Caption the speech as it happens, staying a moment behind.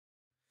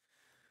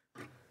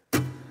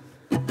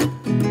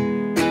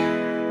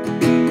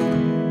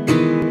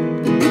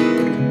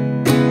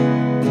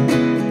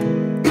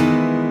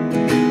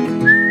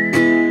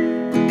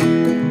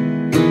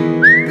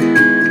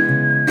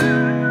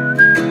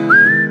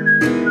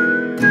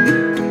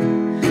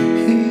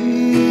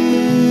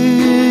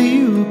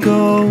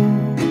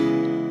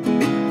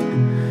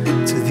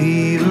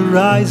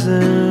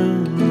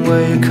horizon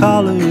where your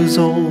colors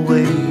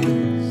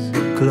always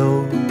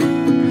glow,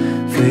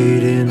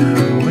 fading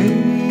away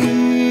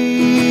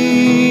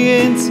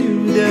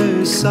into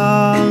the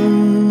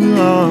sun,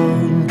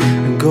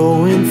 and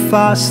going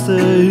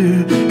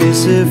faster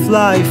as if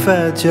life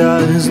had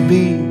just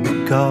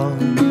begun.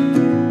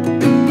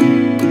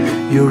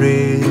 Your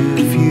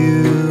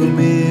rearview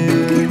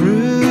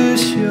mirror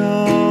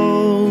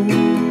shows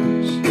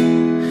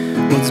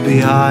what's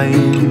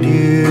behind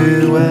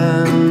you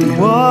and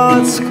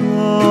what's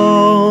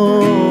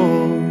close,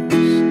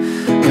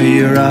 but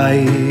your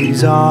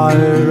eyes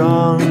are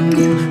on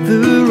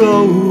the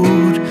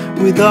road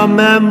with our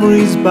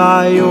memories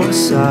by your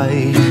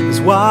side. There's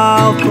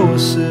wild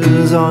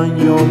horses on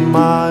your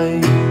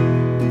mind.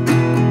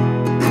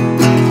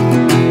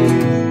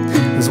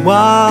 There's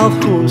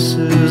wild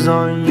horses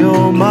on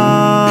your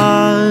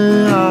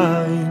mind.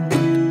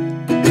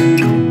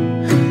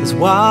 There's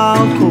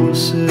wild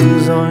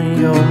horses on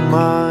your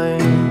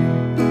mind.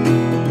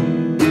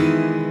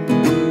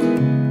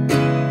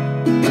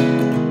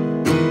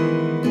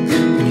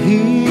 And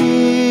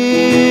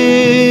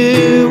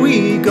here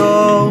we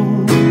go,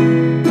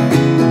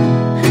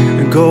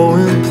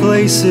 going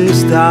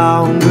places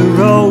down the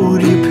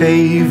road you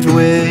paved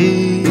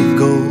with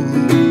gold.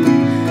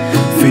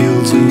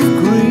 Fields of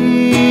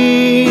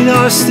green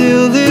are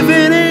still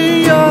living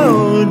in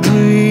your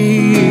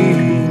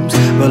dreams,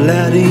 but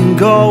letting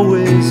go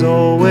is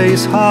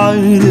always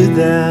harder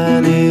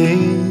than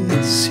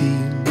it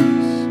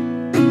seems.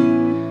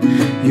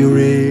 Your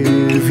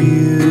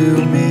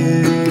rearview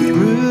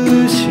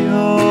mirror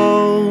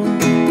shows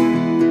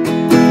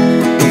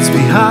what's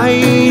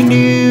behind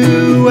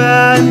you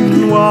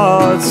and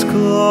what's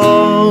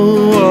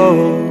close,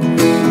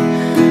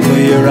 but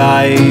your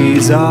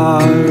eyes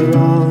are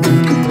on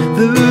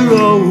the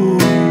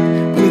road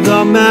with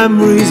our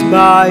memories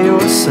by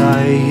your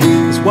side.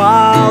 There's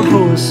wild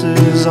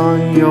horses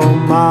on your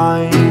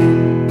mind.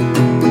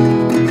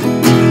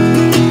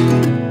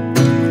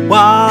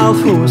 Wild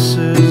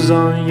horses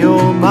on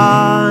your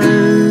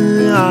mind.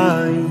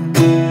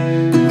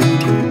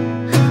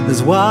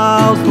 There's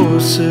wild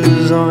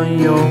horses on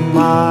your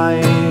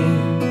mind.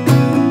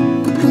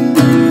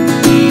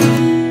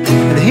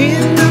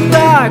 In the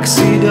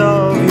backseat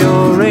of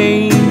your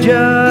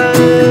Ranger,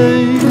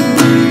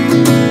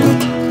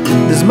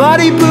 there's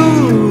muddy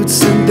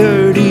boots and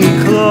dirty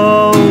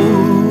clothes.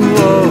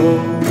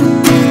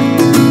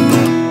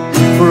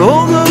 For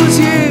all those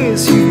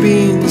years you've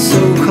been so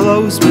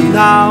close, but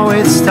now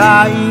it's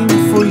time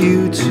for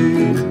you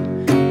to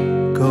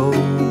go.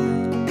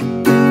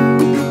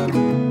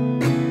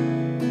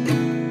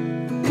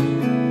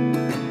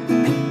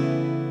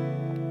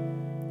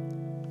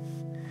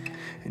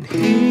 And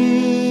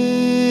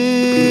here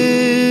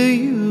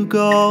you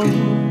go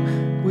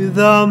with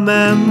our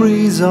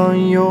memories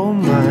on your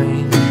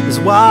mind. There's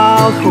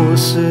wild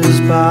horses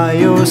by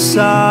your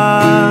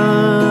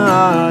side.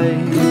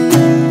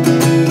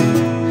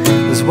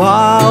 There's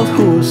wild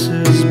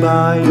horses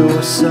by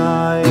your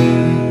side.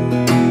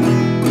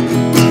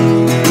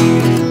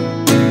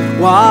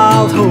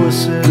 Wild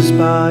horses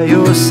by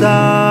your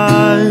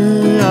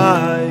side.